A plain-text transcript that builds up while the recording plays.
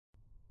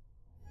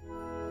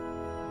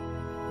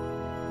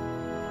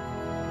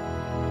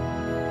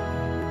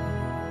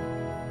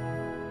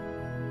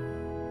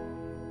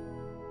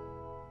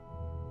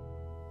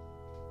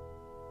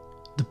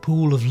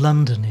Pool of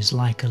London is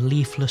like a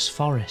leafless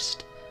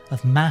forest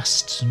of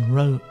masts and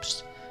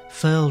ropes,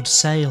 furled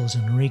sails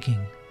and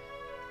rigging,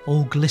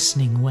 all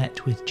glistening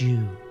wet with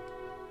dew.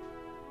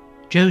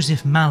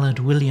 Joseph Mallard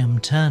William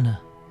Turner,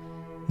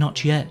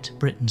 not yet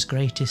Britain's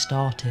greatest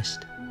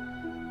artist,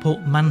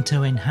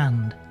 portmanteau in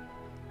hand,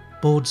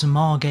 boards a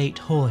Margate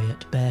hoy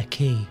at Bear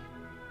Quay.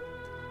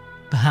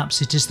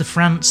 Perhaps it is the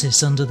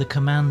Francis under the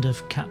command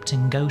of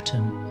Captain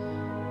Gotham,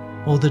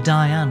 or the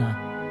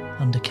Diana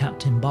under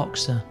Captain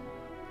Boxer.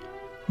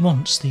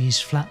 Once these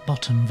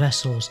flat-bottomed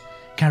vessels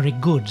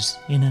carried goods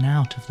in and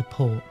out of the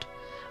port,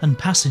 and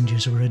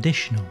passengers were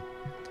additional.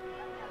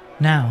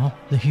 Now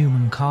the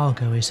human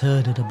cargo is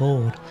herded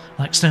aboard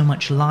like so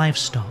much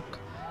livestock,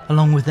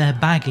 along with their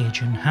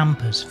baggage and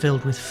hampers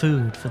filled with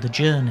food for the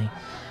journey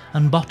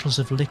and bottles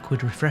of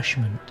liquid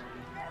refreshment.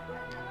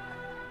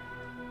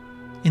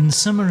 In the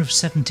summer of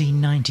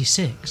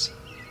 1796,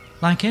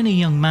 like any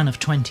young man of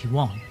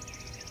 21,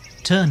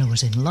 Turner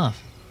was in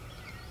love.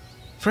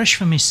 Fresh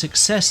from his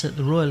success at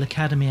the Royal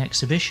Academy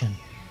exhibition,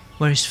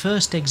 where his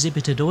first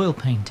exhibited oil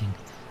painting,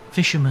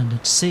 Fisherman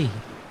at Sea,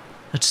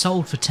 had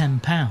sold for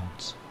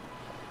 £10,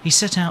 he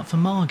set out for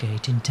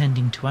Margate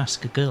intending to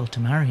ask a girl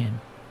to marry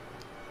him.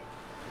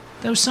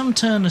 Though some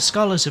Turner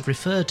scholars have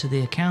referred to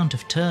the account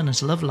of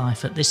Turner's love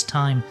life at this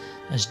time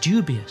as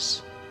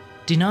dubious,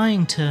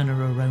 denying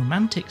Turner a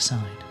romantic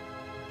side,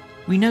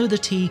 we know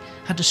that he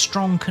had a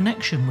strong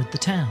connection with the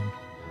town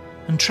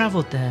and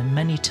travelled there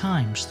many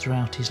times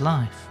throughout his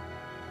life.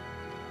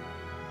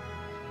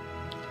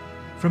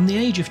 From the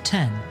age of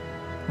 10,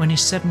 when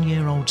his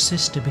 7-year-old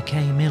sister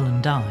became ill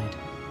and died,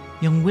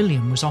 young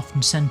William was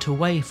often sent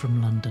away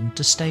from London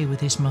to stay with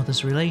his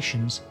mother's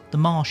relations, the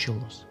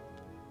Marshalls.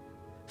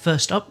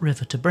 First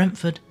upriver to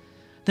Brentford,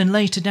 then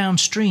later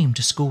downstream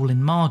to school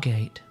in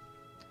Margate.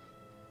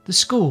 The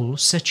school,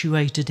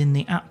 situated in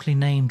the aptly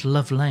named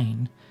Love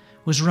Lane,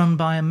 was run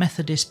by a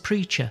Methodist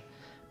preacher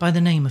by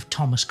the name of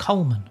Thomas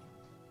Coleman.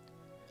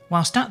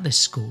 Whilst at this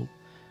school,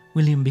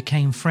 William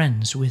became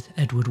friends with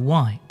Edward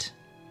White.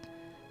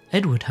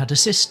 Edward had a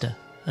sister,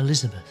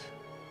 Elizabeth.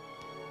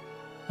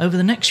 Over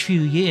the next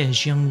few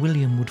years, young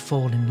William would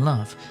fall in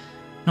love,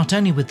 not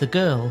only with the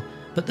girl,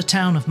 but the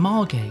town of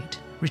Margate,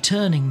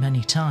 returning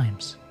many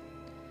times.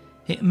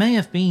 It may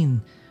have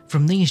been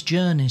from these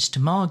journeys to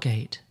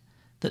Margate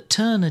that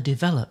Turner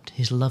developed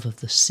his love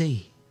of the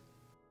sea.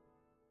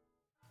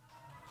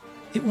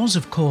 It was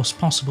of course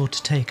possible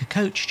to take a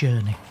coach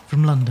journey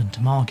from London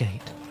to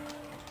Margate.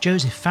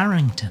 Joseph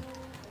Farrington,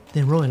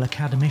 the Royal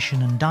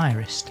Academician and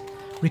diarist,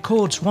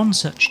 records one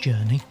such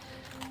journey,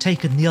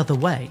 taken the other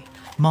way,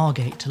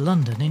 Margate to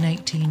London, in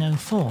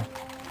 1804.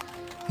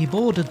 He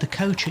boarded the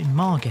coach in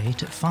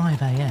Margate at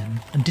 5 a.m.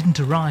 and didn't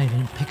arrive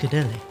in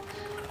Piccadilly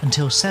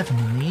until 7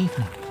 in the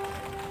evening.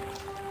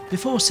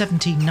 Before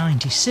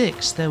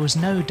 1796 there was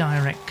no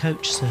direct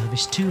coach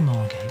service to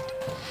Margate.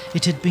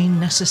 It had been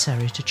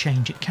necessary to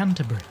change at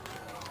Canterbury.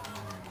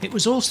 It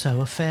was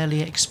also a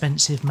fairly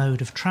expensive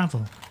mode of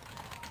travel,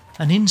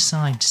 an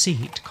inside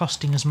seat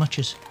costing as much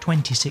as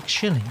 26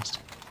 shillings,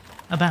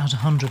 about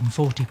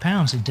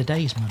 £140 in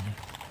today's money.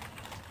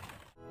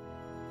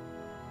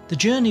 The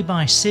journey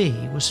by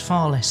sea was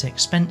far less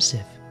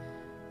expensive,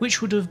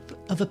 which would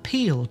have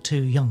appealed to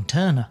young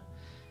Turner,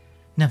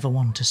 never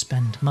one to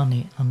spend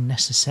money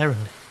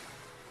unnecessarily.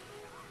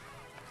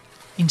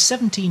 In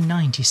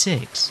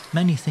 1796,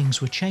 many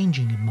things were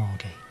changing in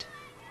Margate.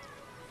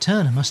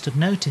 Turner must have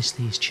noticed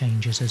these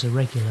changes as a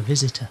regular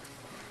visitor.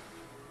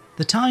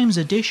 The Times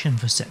edition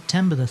for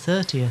September the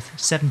 30th,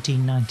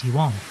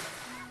 1791,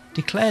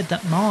 declared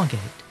that Margate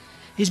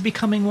is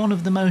becoming one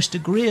of the most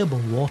agreeable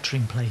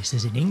watering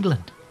places in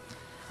England,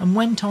 and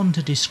went on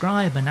to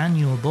describe an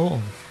annual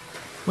ball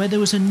where there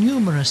was a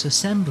numerous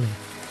assembly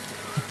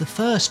of the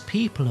first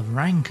people of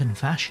rank and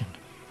fashion.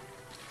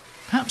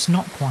 Perhaps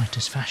not quite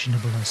as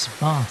fashionable as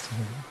Bath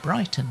or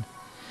Brighton,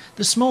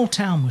 the small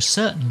town was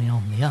certainly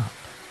on the up.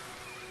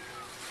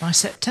 By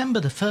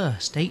September the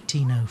 1st,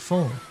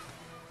 1804,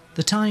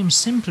 the Times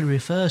simply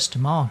refers to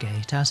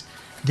Margate as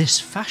this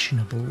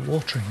fashionable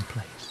watering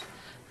place,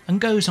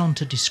 and goes on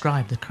to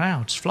describe the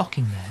crowds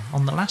flocking there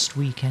on the last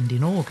weekend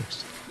in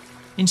August,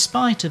 in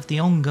spite of the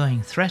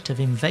ongoing threat of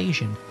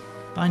invasion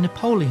by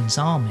Napoleon's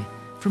army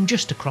from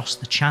just across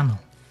the Channel.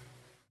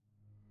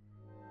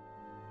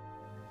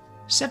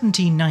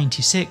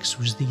 1796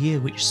 was the year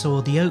which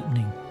saw the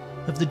opening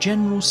of the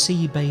General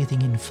Sea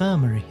Bathing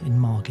Infirmary in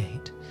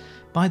Margate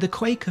by the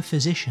Quaker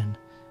physician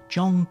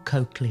John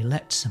Coakley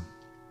Lettsome.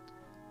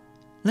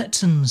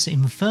 Lettsome's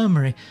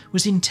infirmary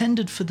was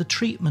intended for the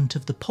treatment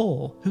of the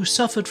poor who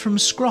suffered from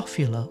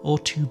scrofula or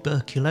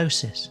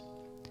tuberculosis.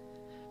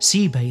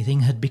 Sea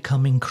bathing had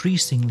become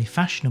increasingly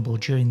fashionable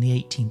during the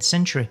 18th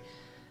century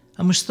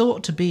and was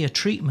thought to be a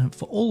treatment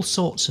for all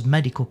sorts of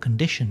medical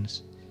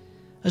conditions,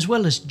 as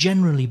well as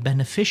generally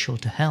beneficial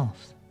to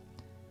health.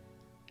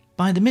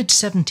 By the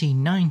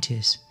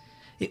mid-1790s,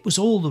 it was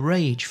all the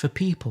rage for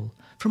people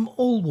from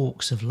all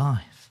walks of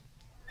life.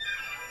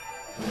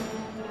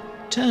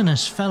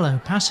 Turner's fellow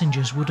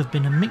passengers would have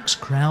been a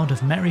mixed crowd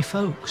of merry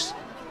folks,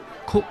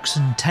 cooks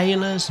and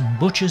tailors and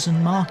butchers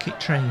and market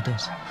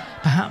traders,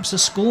 perhaps a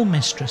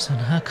schoolmistress and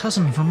her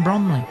cousin from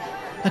Bromley,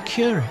 a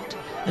curate,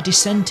 a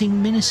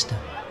dissenting minister,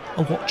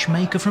 a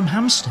watchmaker from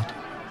Hampstead,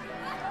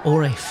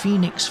 or a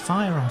Phoenix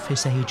fire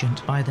office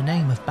agent by the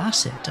name of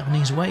Bassett on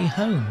his way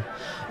home,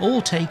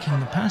 all taking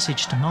the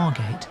passage to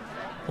Margate,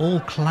 all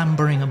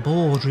clambering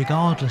aboard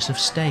regardless of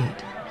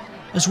state.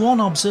 As one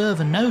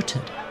observer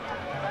noted,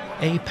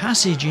 a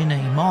passage in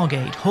a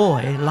Margate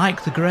hoy,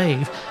 like the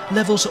grave,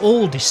 levels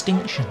all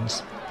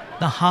distinctions.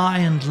 The high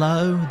and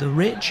low, the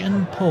rich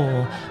and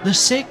poor, the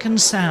sick and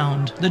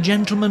sound, the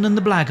gentleman and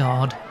the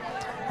blackguard,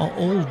 are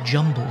all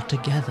jumbled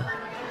together.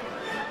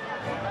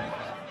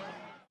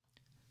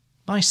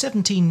 By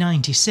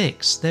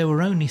 1796 there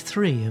were only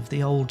 3 of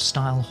the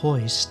old-style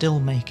hoys still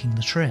making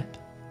the trip.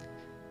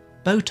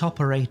 Boat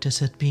operators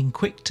had been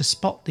quick to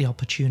spot the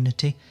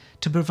opportunity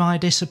to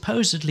provide a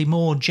supposedly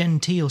more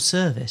genteel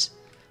service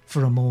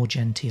for a more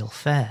genteel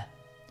fare.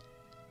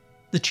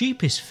 The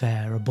cheapest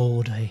fare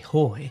aboard a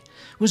hoy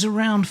was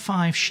around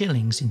 5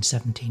 shillings in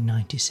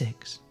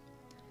 1796.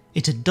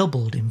 It had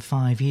doubled in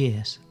 5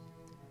 years.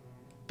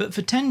 But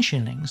for 10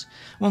 shillings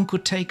one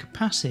could take a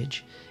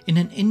passage in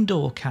an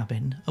indoor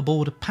cabin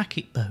aboard a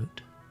packet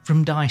boat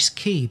from Dice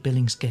Quay,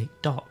 Billingsgate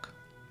Dock.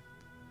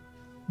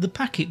 The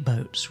packet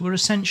boats were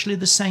essentially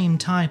the same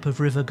type of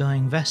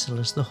river-going vessel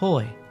as the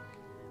hoy,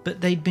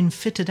 but they'd been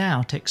fitted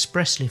out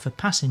expressly for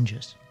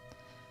passengers.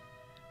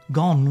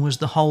 Gone was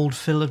the hold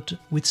filled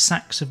with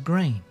sacks of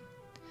grain.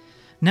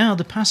 Now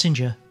the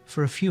passenger,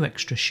 for a few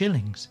extra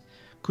shillings,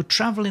 could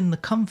travel in the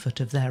comfort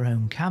of their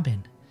own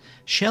cabin,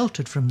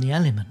 sheltered from the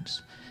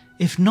elements,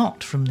 if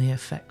not from the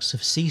effects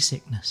of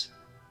seasickness.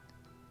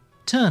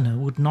 Turner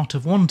would not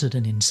have wanted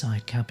an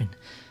inside cabin.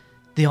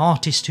 The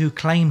artist who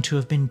claimed to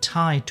have been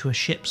tied to a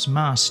ship's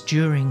mast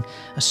during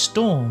a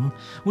storm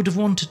would have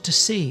wanted to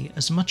see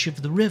as much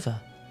of the river,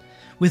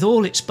 with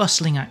all its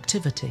bustling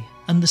activity,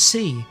 and the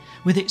sea,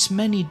 with its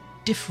many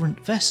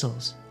different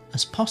vessels,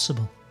 as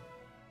possible.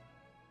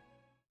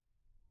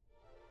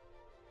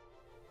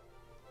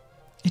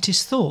 It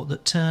is thought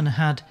that Turner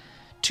had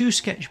 2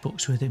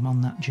 sketchbooks with him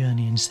on that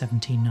journey in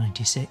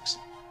 1796.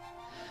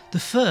 The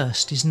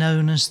first is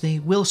known as the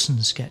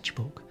Wilson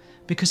sketchbook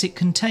because it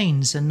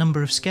contains a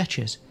number of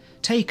sketches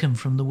taken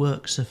from the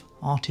works of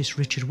artist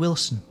Richard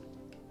Wilson.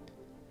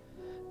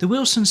 The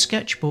Wilson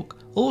sketchbook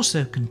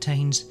also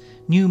contains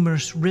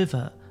numerous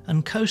river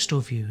and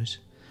coastal views,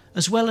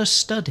 as well as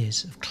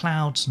studies of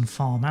clouds and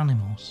farm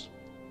animals.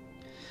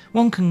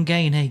 One can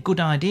gain a good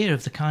idea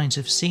of the kinds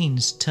of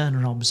scenes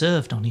Turner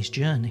observed on his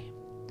journey.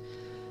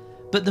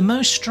 But the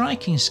most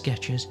striking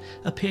sketches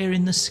appear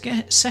in the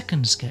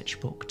second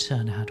sketchbook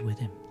Turner had with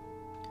him.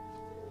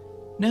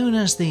 Known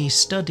as the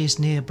Studies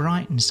Near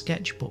Brighton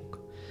sketchbook,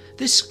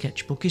 this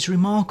sketchbook is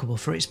remarkable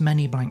for its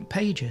many blank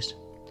pages.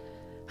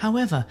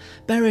 However,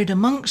 buried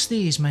amongst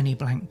these many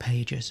blank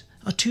pages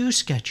are 2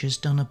 sketches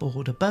done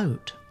aboard a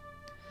boat.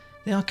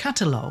 They are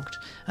catalogued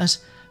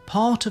as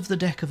part of the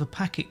deck of a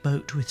packet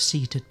boat with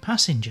seated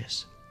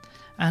passengers,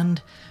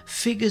 and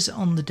figures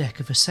on the deck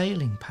of a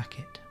sailing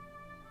packet.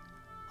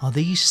 Are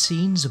these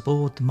scenes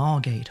aboard the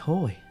Margate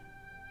hoy?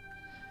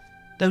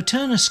 Though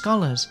Turner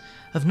scholars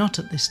have not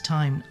at this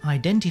time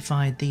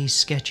identified these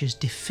sketches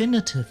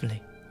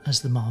definitively as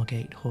the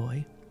Margate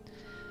hoy,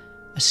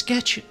 a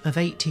sketch of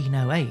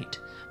 1808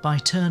 by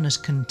Turner's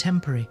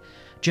contemporary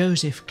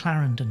Joseph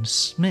Clarendon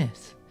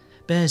Smith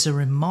bears a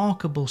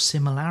remarkable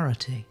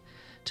similarity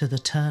to the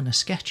Turner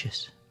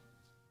sketches.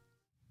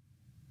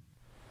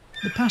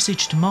 The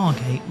passage to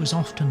Margate was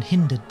often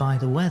hindered by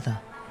the weather,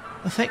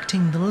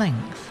 affecting the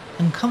length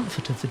and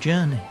comfort of the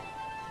journey.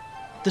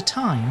 The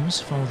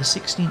Times, for the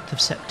 16th of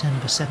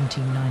September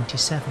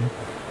 1797,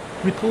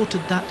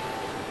 reported that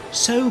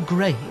so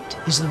great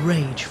is the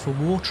rage for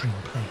watering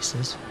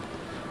places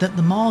that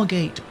the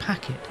Margate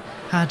packet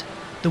had,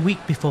 the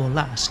week before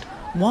last,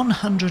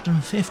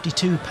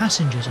 152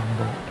 passengers on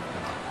board,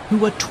 who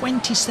were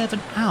 27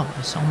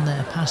 hours on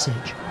their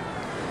passage.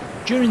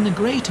 During the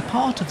greater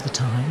part of the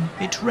time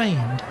it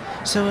rained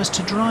so as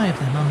to drive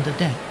them under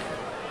deck,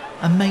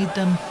 and made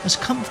them as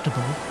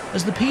comfortable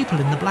as the people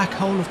in the Black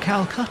Hole of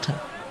Calcutta.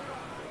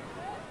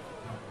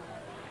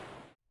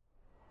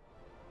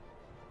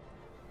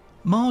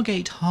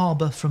 Margate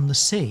Harbour from the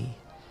sea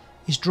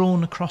is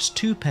drawn across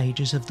 2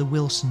 pages of the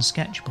Wilson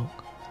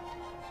sketchbook.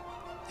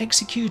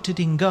 Executed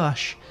in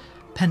gouache,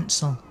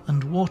 pencil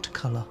and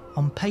watercolour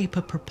on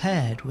paper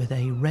prepared with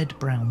a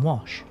red-brown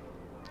wash.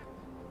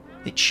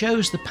 It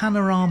shows the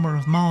panorama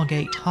of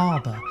Margate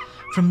Harbour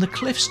from the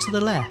cliffs to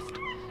the left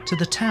to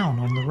the town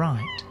on the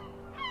right.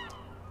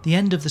 The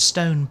end of the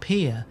stone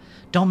pier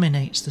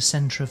dominates the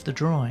centre of the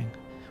drawing,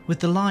 with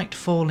the light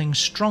falling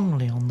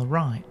strongly on the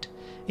right,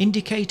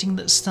 indicating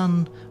that the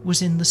sun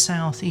was in the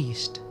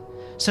southeast,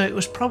 so it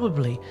was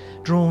probably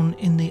drawn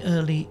in the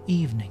early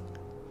evening.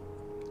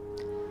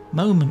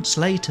 Moments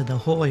later the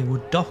hoy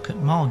would dock at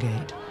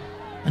Margate,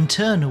 and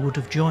Turner would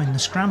have joined the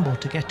scramble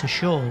to get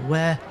ashore,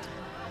 where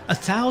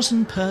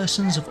 1,000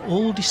 persons of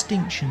all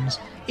distinctions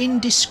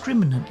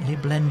indiscriminately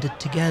blended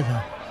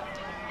together.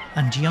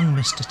 and young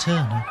Mr.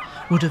 Turner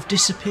would have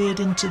disappeared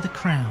into the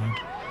crowd,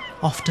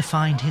 off to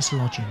find his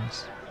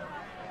lodgings.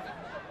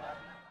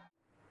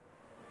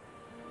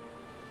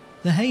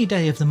 The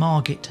heyday of the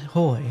Margate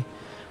Hoy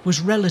was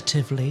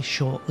relatively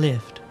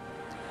short-lived.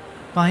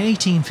 By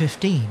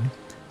 1815,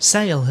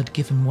 sail had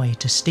given way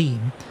to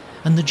steam,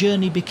 and the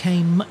journey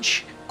became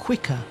much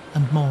quicker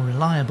and more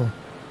reliable.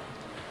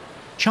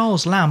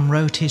 Charles Lamb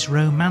wrote his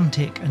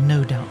romantic and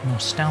no doubt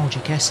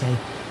nostalgic essay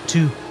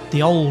to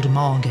the Old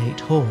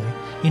Margate Hoy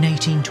in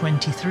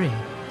 1823,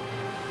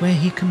 where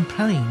he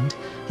complained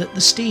that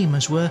the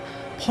steamers were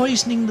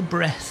poisoning the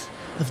breath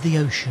of the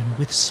ocean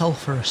with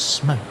sulphurous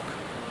smoke.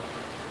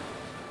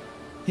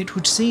 It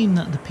would seem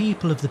that the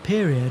people of the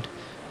period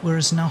were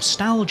as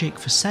nostalgic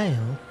for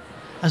sail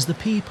as the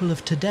people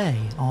of today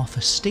are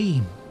for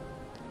steam.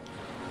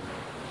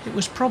 It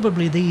was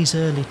probably these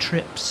early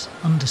trips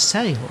under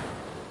sail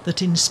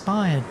that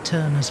inspired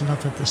Turner's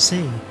love of the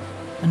sea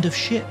and of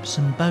ships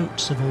and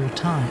boats of all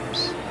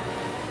types,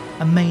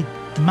 and made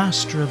the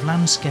master of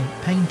landscape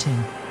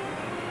painting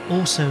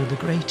also the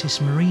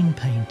greatest marine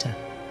painter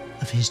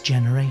of his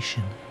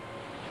generation.